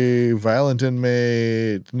robbery, violent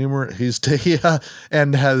inmate,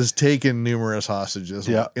 and has taken numerous hostages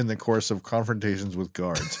in the course of confrontations with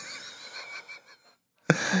guards.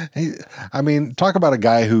 Talk about a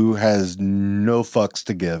guy who has no fucks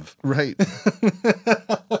to give. Right.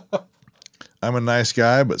 I'm a nice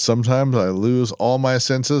guy, but sometimes I lose all my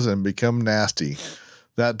senses and become nasty.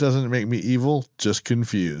 That doesn't make me evil, just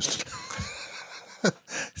confused.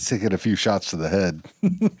 Taking a few shots to the head.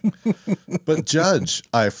 But Judge,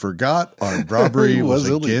 I forgot armed robbery was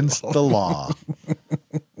against the law.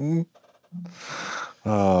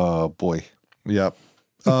 Oh, boy. Yep.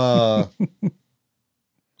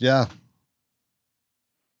 Yeah.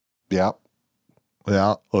 Yep.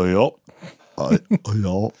 Yeah. Oh, yep.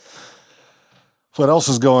 know. What else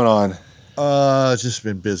is going on? Just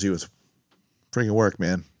been busy with freaking work,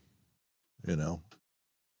 man. You know,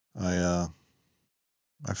 I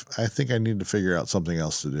think I need to figure out something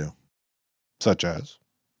else to do. Such as?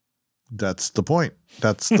 That's the point.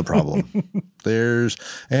 That's the problem. There's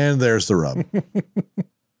the rub.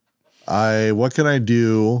 What can I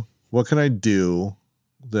do? What can I do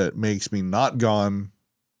that makes me not gone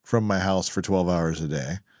from my house for 12 hours a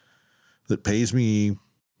day, that pays me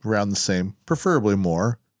around the same, preferably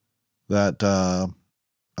more, that,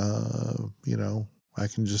 you know, I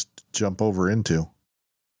can just jump over into.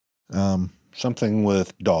 Something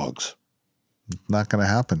with dogs. Not going to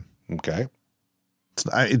happen. Okay.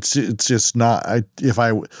 It's just not. If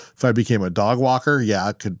I became a dog walker, yeah,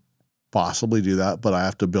 I could possibly do that, but I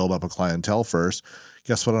have to build up a clientele first.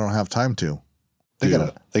 Guess what? I don't have time to. They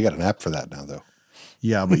got an app for that now, though.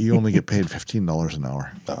 Yeah, but you only get paid $15 an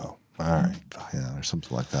hour. Oh, all right. Yeah, or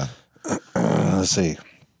something like that. Let's see.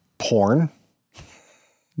 Porn.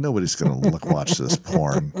 Nobody's gonna watch this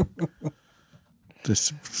porn.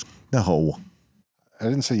 Just no. I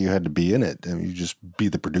didn't say you had to be in it. I mean, you just be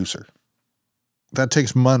the producer. That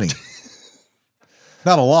takes money.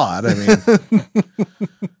 Not a lot. I mean,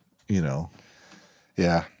 you know.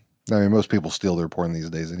 Yeah. I mean, most people steal their porn these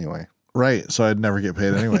days anyway. Right. So I'd never get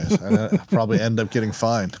paid anyways. I'd probably end up getting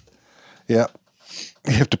fined. Yeah.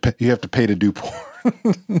 You have to pay to do porn.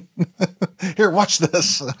 Here, watch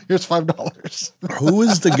this. Here's $5. Who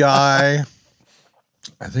was the guy?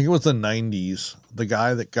 I think it was the 90s. The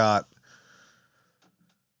guy that got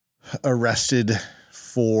arrested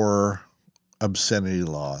for obscenity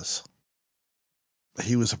laws.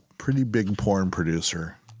 He was a pretty big porn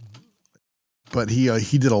producer, but he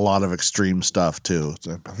did a lot of extreme stuff too.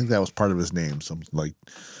 So I think that was part of his name, something like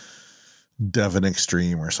Devin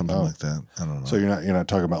Extreme or something like that. I don't know. So you're not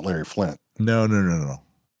talking about Larry Flint? No.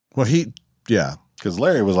 Well, because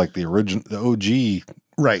Larry was like the OG,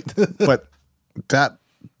 right? But not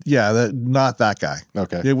that guy.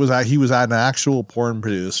 Okay, he was an actual porn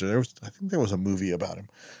producer. I think there was a movie about him.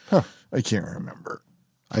 Huh. I can't remember.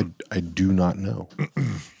 I do not know.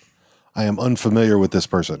 I am unfamiliar with this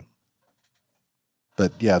person.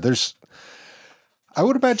 But yeah, I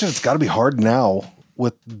would imagine it's got to be hard now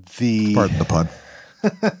with the Pardon the pun.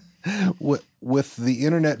 with the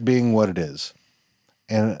internet being what it is,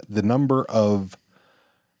 and the number of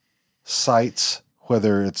sites,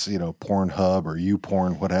 whether it's Pornhub or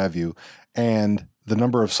YouPorn, what have you, and the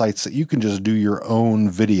number of sites that you can just do your own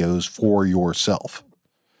videos for yourself.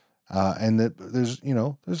 And that there's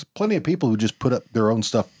plenty of people who just put up their own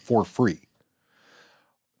stuff for free.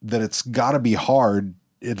 That it's got to be hard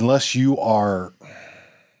unless you are,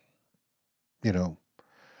 I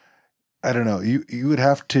don't know. You would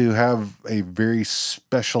have to have a very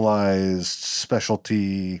specialty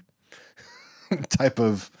type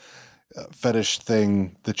of fetish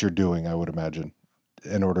thing that you're doing, I would imagine,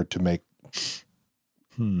 in order to make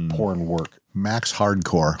porn work. Max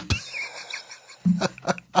Hardcore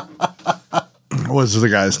was the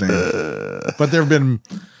guy's name. But there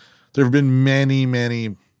have been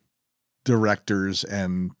many directors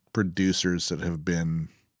and producers that have been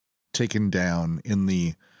taken down in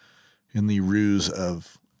the ruse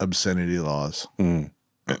of obscenity laws.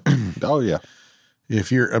 Oh yeah.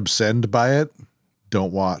 If you're obscened by it,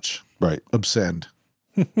 don't watch. Right. Obscened.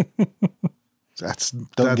 That's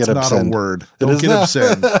not a word. Don't get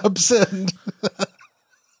obscened. Obscened.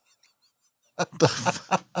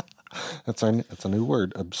 That's a new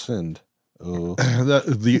word. Obscened. Oh.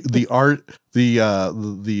 the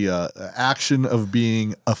action of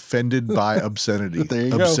being offended by obscenity. There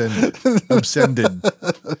you go. Obscended.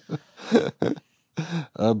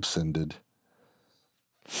 Obscended.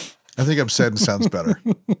 I think obscend sounds better.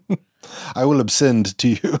 I will obscend to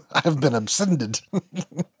you. I've been obscended.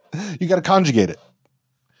 You got to conjugate it.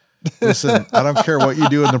 Listen, I don't care what you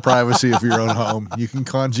do in the privacy of your own home. You can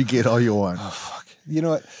conjugate all you want. Oh, fuck. You know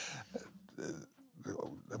what?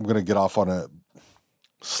 I'm going to get off on a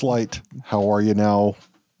slight "how are you now"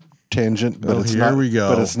 tangent, but we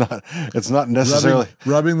go. But it's not necessarily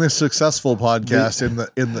rubbing the successful podcast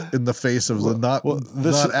in the face of the not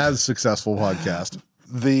as successful podcast.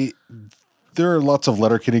 There are lots of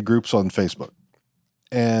Letterkenny groups on Facebook,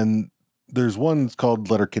 and there's one called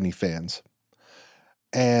Letterkenny Fans,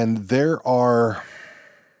 and there are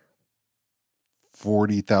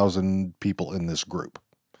 40,000 people in this group.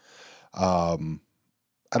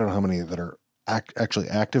 I don't know how many that are actually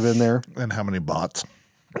active in there, and how many bots.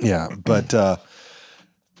 Yeah, but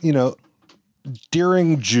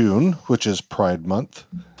during June, which is Pride Month,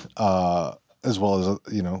 as well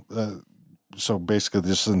as so basically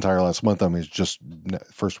this entire last month, I mean, it's just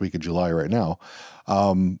first week of July right now.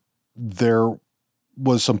 There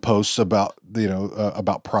was some posts about,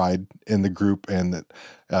 about pride in the group, and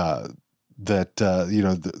that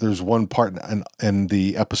there's one part in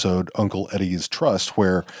the episode Uncle Eddie's Trust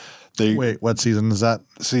where they Wait, what season is that?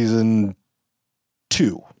 Season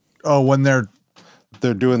 2. Oh, when they're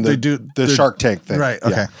doing the Shark Tank thing, right?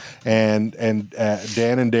 Okay, and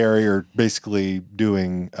Dan and Derry are basically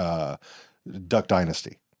doing Duck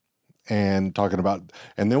Dynasty and talking about,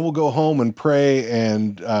 and then we'll go home and pray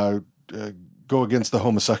and go against the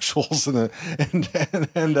homosexuals, and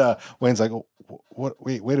Wayne's like, what?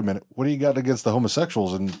 Wait a minute, what do you got against the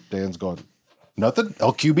homosexuals? And Dan's going, nothing.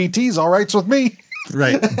 LQBT's all rights with me,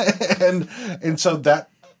 right? and so that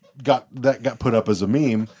got put up as a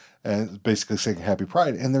meme. And basically saying Happy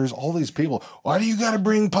Pride. And there's all these people, why do you got to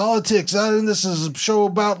bring politics out? And this is a show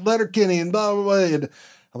about Letterkenny and blah, blah, blah. And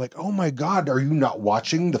I'm like, oh my God, are you not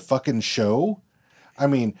watching the fucking show? I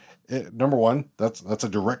mean, number one, that's a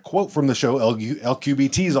direct quote from the show.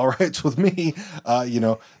 LQBT's all rights with me.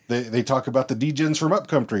 They talk about the degens from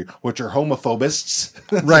Upcountry, which are homophobists.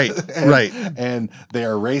 Right, right. And they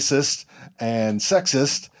are racist and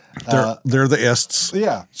sexist. They're the ists.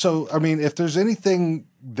 Yeah. So, I mean, if there's anything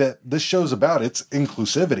that this show's about, it's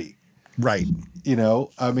inclusivity. Right.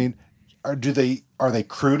 I mean, are they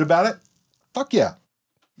crude about it? Fuck yeah.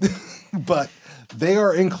 But they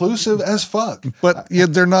are inclusive as fuck. But yeah,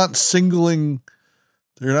 they're not singling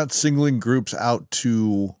groups out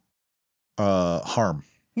to harm.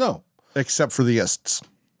 No. Except for the ists.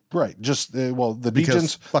 Right. Just the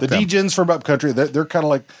Because degens from Upcountry, they're kind of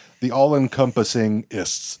like the all-encompassing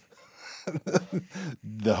ists.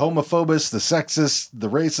 The homophobists, the sexists, the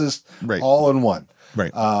racists, right, all in one.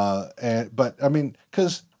 Right. But I mean,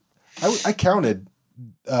 because I counted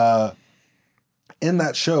in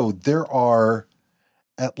that show, there are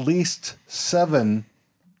at least 7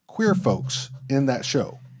 queer folks in that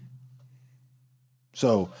show.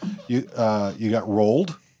 So you got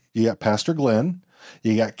Rolled, you got Pastor Glenn,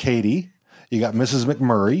 you got Katie, you got Mrs.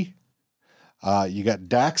 McMurray, you got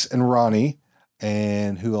Dax and Ronnie.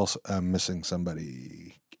 And who else? I'm missing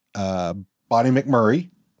somebody. Bonnie McMurray.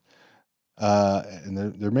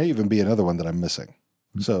 And there may even be another one that I'm missing.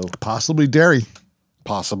 So possibly Derry.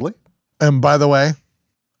 Possibly. And by the way,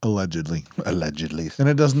 allegedly. Allegedly. And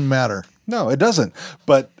it doesn't matter. No, it doesn't.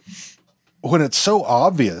 But when it's so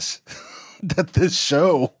obvious that this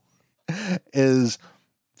show is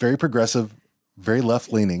very progressive, very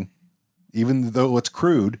left-leaning, even though it's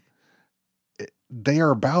crude, they are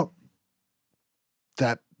about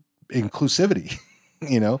that inclusivity.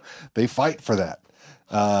 They fight for that.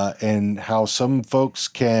 And how some folks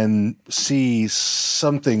can see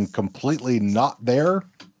something completely not there.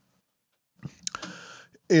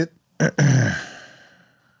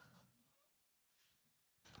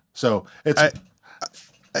 So it's, I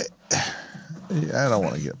don't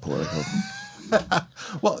want to get political.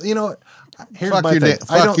 Well, here's fuck my thing.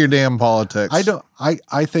 Fuck your damn politics.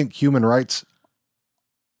 I think human rights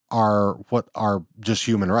are what are just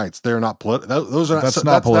human rights. They're not political. Those are not.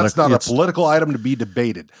 That's not a political item to be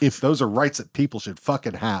debated. If those are rights that people should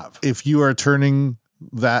fucking have. If you are turning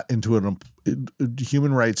that into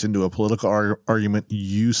human rights into a political argument,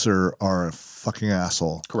 you, sir, are a fucking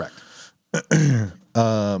asshole. Correct.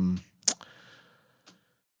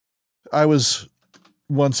 I was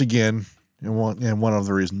once again, and one of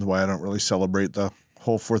the reasons why I don't really celebrate the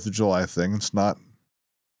whole 4th of July thing. It's not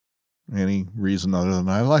any reason other than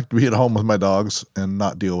I like to be at home with my dogs and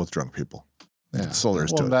not deal with drunk people. Yeah. So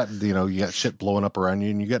there's to it. That, you got shit blowing up around you,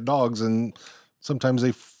 and you get dogs, and sometimes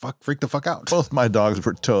they freak the fuck out. Both my dogs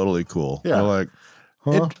were totally cool. Yeah. They're like,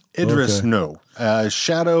 huh? Idris, okay. No.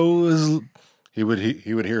 Shadow is, he would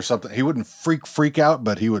hear something. He wouldn't freak out,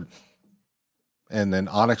 but he would. And then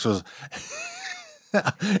Onyx was,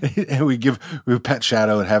 and we pet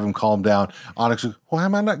Shadow and have him calm down. Onyx was, why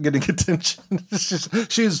am I not getting attention?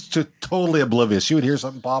 She's totally oblivious. She would hear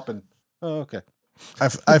something pop and, oh, okay.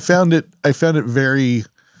 I found it very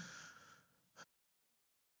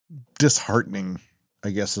disheartening, I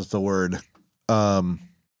guess is the word. July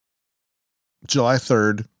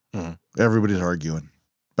 3rd, everybody's arguing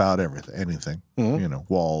about everything, anything,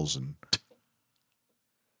 walls and,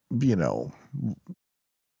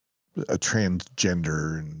 a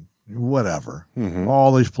transgender and whatever,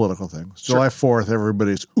 all these political things. July 4th,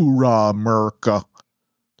 everybody's hoorah, America.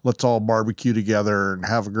 Let's all barbecue together and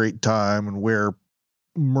have a great time and wear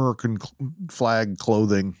American flag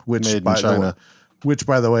clothing, which by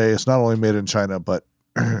the way, is not only made in China, but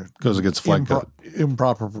goes against flag code.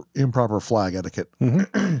 Improper flag etiquette.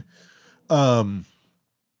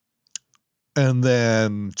 And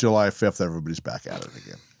then July 5th, everybody's back at it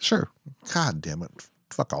again. Sure. God damn it.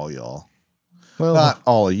 Fuck all y'all. Well, Not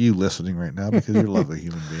all of you listening right now because you're lovely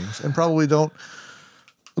human beings and probably don't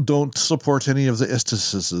support any of the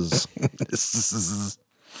istisms.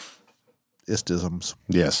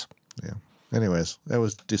 yes. Yeah. Anyways, I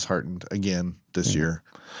was disheartened again this year.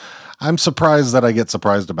 I'm surprised that I get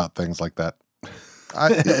surprised about things like that.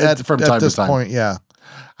 From time this to time. point, yeah.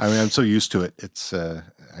 I mean, I'm so used to it. It's, I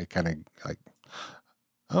kind of like,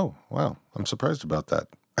 oh, wow. I'm surprised about that.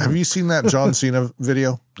 Have you seen that John Cena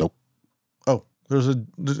video? Nope. Oh,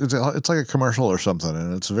 it's like a commercial or something,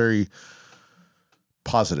 and it's very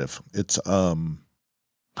positive. It's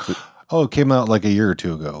Oh, it came out like a year or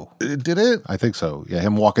two ago. did it? I think so. Yeah,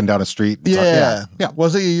 him walking down a street. Yeah. Yeah.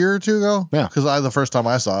 Was it a year or two ago? Yeah. Because the first time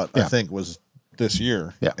I saw it, I Yeah. think was this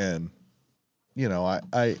year. Yeah. And you know,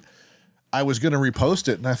 I was going to repost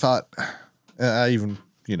it, and I thought, and I even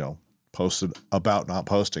posted about not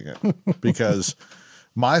posting it because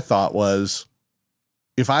my thought was,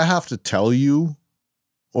 if I have to tell you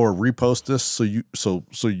or repost this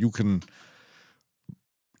so you can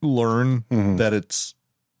learn Mhm. that it's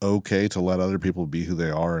okay to let other people be who they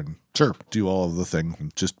are and Sure. do all of the things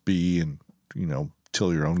and just be and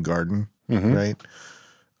till your own garden, Mhm. right?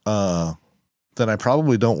 Then I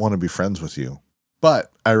probably don't want to be friends with you.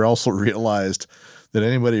 But I also realized that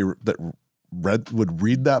anybody that would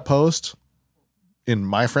read that post in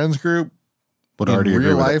my friends group, Would in already agree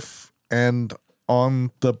real with it. life and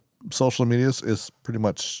on the social medias, is pretty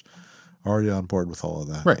much already on board with all of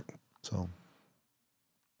that. Right. So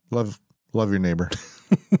love your neighbor.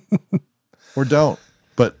 Or don't,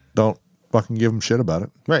 but don't fucking give them shit about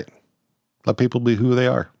it. Right. Let people be who they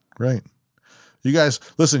are. Right. You guys,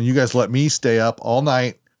 listen, you guys let me stay up all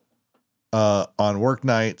night on work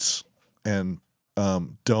nights and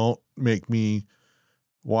don't make me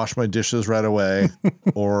wash my dishes right away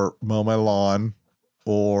or mow my lawn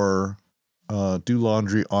or do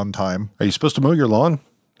laundry on time. Are you supposed to mow your lawn?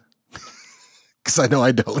 Because I know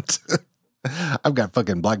I don't. I've got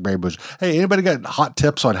fucking blackberry bush. Hey, anybody got hot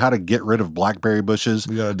tips on how to get rid of blackberry bushes?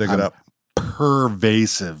 We got to dig it up.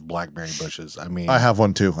 Pervasive blackberry bushes. I mean, I have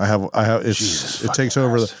one too. I have, Jesus it takes fucking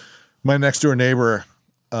over Christ. my next door neighbor.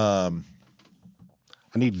 I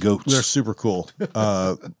need goats. They're super cool.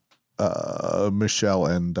 Michelle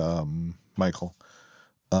and Michael.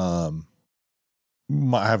 I've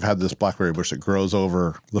had this blackberry bush that grows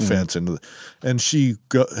over the fence and she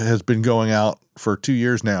has been going out for 2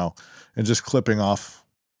 years now and just clipping off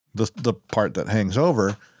the part that hangs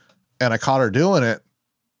over. And I caught her doing it.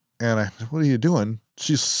 And I said, "What are you doing?"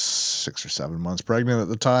 She's 6 or 7 months pregnant at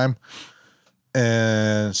the time.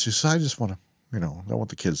 And she said, "I just want to, I don't want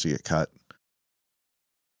the kids to get cut."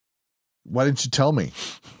 Why didn't you tell me?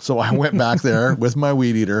 So I went back there with my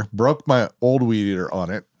weed eater, broke my old weed eater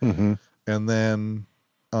on it. Mhm. And then,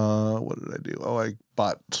 what did I do? Oh, I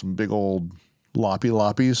bought some big old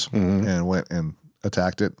loppies Mhm. and went and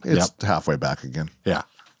attacked it. It's halfway back again. Yeah.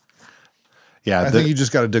 Yeah. I think you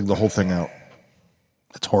just got to dig the whole thing out.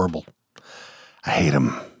 it's horrible. I hate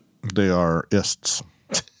them. They are ists,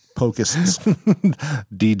 pokists,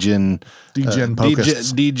 Degen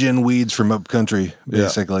pokists. Degen weeds from up country, Yeah.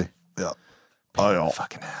 basically. Yeah. Oh,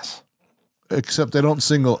 Fucking ass. except they don't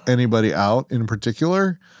single anybody out in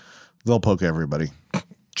particular. They'll poke everybody.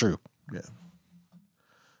 True.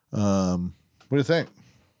 What do you think?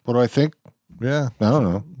 What do I think? Yeah. I don't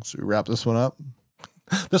know. So we wrap this one up.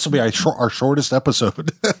 This will be our shortest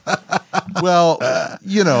episode. Well,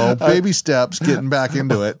 baby steps, getting back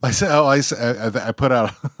into it. I put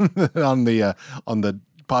out on the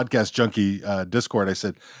podcast junkie Discord.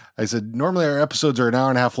 I said normally our episodes are an hour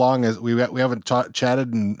and a half long. As we haven't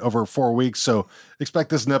chatted in over 4 weeks, so expect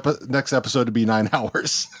this next episode to be 9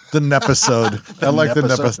 hours. The nepisode. I like the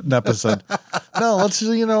nepisode. nepisode. No, let's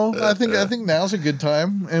I think now's a good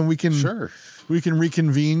time, and we can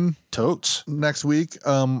reconvene Totes. next week.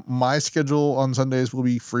 My schedule on Sundays will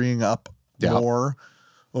be freeing up more.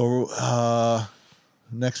 Or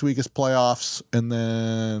next week is playoffs, and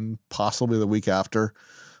then possibly the week after.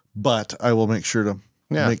 But I will make sure to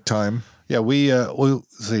make time. Yeah, we'll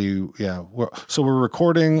see. Yeah, we're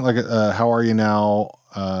recording like How Are You Now?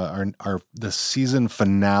 The season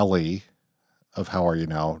finale of How Are You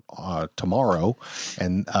Now tomorrow,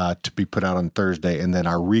 and to be put out on Thursday, and then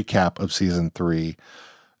our recap of season 3,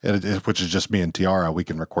 which is just me and Tiara. We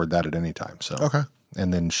can record that at any time. So Okay.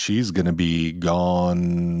 And then she's going to be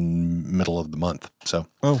gone middle of the month. So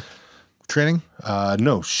Training?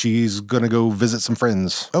 no, she's going to go visit some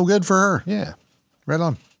friends. Oh, good for her. Yeah. Right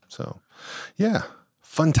on. So yeah,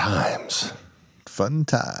 fun times. Fun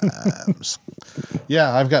times.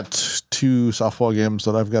 Yeah, I've got 2 softball games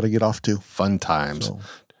that I've got to get off to. Fun times. So,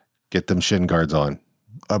 Get them shin guards on.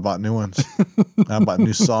 I bought new ones. I bought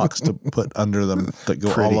new socks to put under them that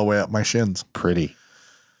go all the way up my shins. Pretty.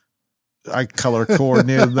 I color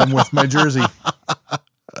coordinated them with my jersey.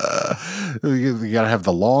 You got to have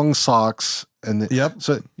the long socks. And Yep.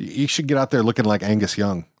 So you should get out there looking like Angus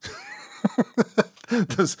Young.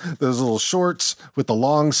 those little shorts with the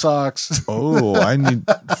long socks. Oh, I need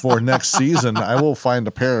for next season. I will find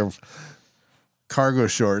a pair of cargo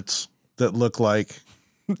shorts that look like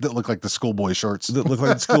the schoolboy shorts. that look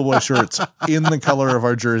like schoolboy shorts in the color of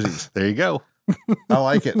our jerseys. There you go. I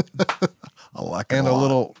like it. I like it. And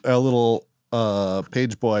a little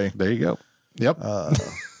page boy, There you go. Yep.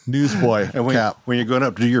 newsboy and cap when you're going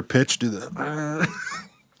up to do your pitch, do the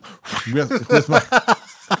with my.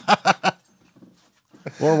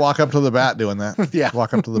 Or walk up to the bat doing that. Yeah.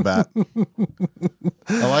 Walk up to the bat.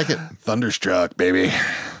 I like it. Thunderstruck, baby.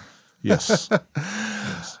 Yes.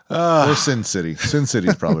 Or Sin City. Sin City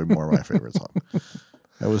is probably more my favorite song.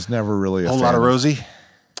 I was never really a Whole fan lot of Rosie.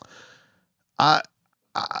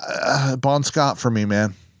 Bon Scott for me,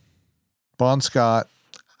 man. Bon Scott.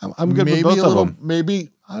 I'm good Maybe with both a little, of them. maybe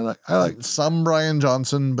I like some Brian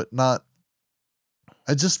Johnson, but not.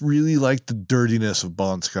 I just really like the dirtiness of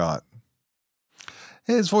Bon Scott.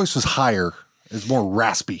 his voice was higher. It's more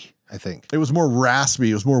raspy, I think. It was more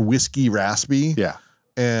raspy. It was more whiskey raspy. Yeah.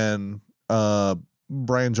 And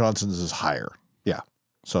Brian Johnson's is higher. Yeah.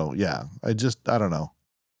 So yeah, I don't know.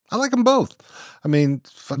 I like them both. I mean,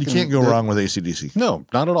 You can't go wrong with AC/DC. No,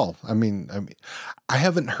 not at all. I mean, I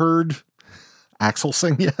haven't heard Axl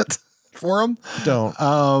sing yet for him. Don't.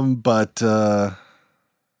 But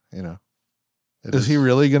you know, Is he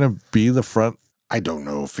really going to be the front? I don't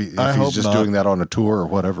know if he's hope just not. doing that on a tour or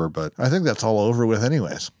whatever, but I think that's all over with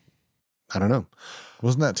anyways. I don't know.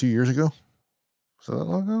 Wasn't that 2 years ago? So that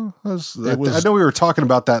long ago? was- I know we were talking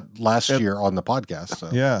about that last year on the podcast. So.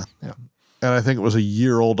 Yeah. Yeah. And I think it was a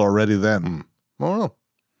year old already then. I don't know.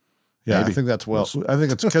 Yeah, Maybe. I think that's I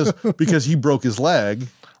think it's because he broke his leg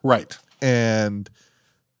Right. and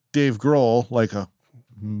Dave Grohl, like a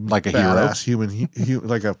badass human,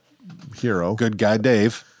 like a hero, Good guy,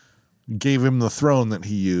 Dave. gave him the throne that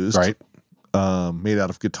he used, Right. made out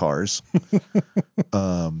of guitars,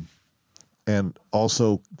 and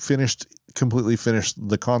also completely finished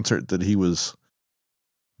the concert that he was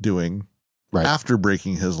doing Right. after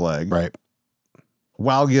breaking his leg, Right.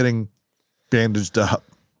 while getting bandaged up.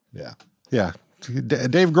 Yeah. Yeah.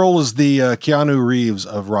 Dave Grohl is the Keanu Reeves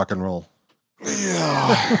of rock and roll.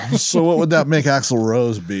 Yeah. So what would that make Axl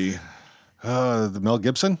Rose be? The Mel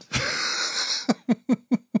Gibson?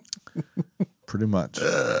 Pretty much.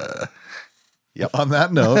 Yep. On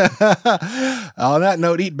that note, On that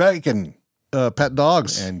note, eat bacon pet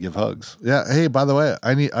dogs. and give hugs. Yeah. Hey, by the way,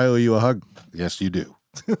 I owe you a hug, Yes, you do.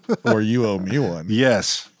 or you owe me one.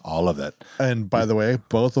 Yes, all of it. And by the way,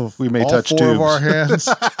 We may all touch four tubes. of our hands,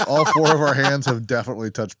 all 4 of our hands have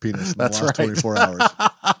definitely touched penis in That's the last right. 24 hours.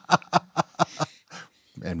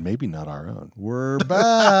 And maybe not our own. We're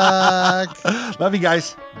back. Love you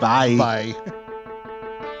guys. Bye. Bye.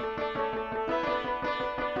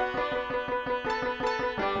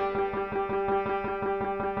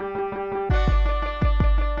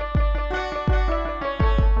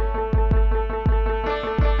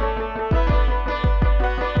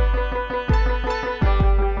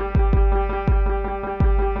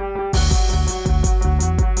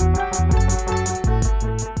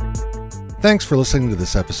 Thanks for listening to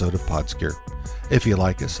this episode of Podscure. If you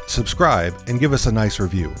like us, subscribe and give us a nice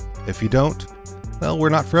review. If you don't, well, we're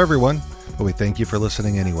not for everyone, but we thank you for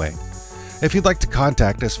listening anyway. If you'd like to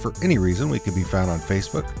contact us for any reason, we can be found on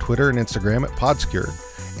Facebook, Twitter, and Instagram at Podscure,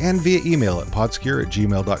 and via email at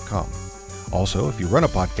podscure@gmail.com. Also, if you run a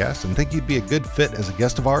podcast and think you'd be a good fit as a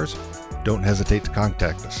guest of ours, don't hesitate to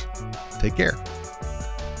contact us. Take care.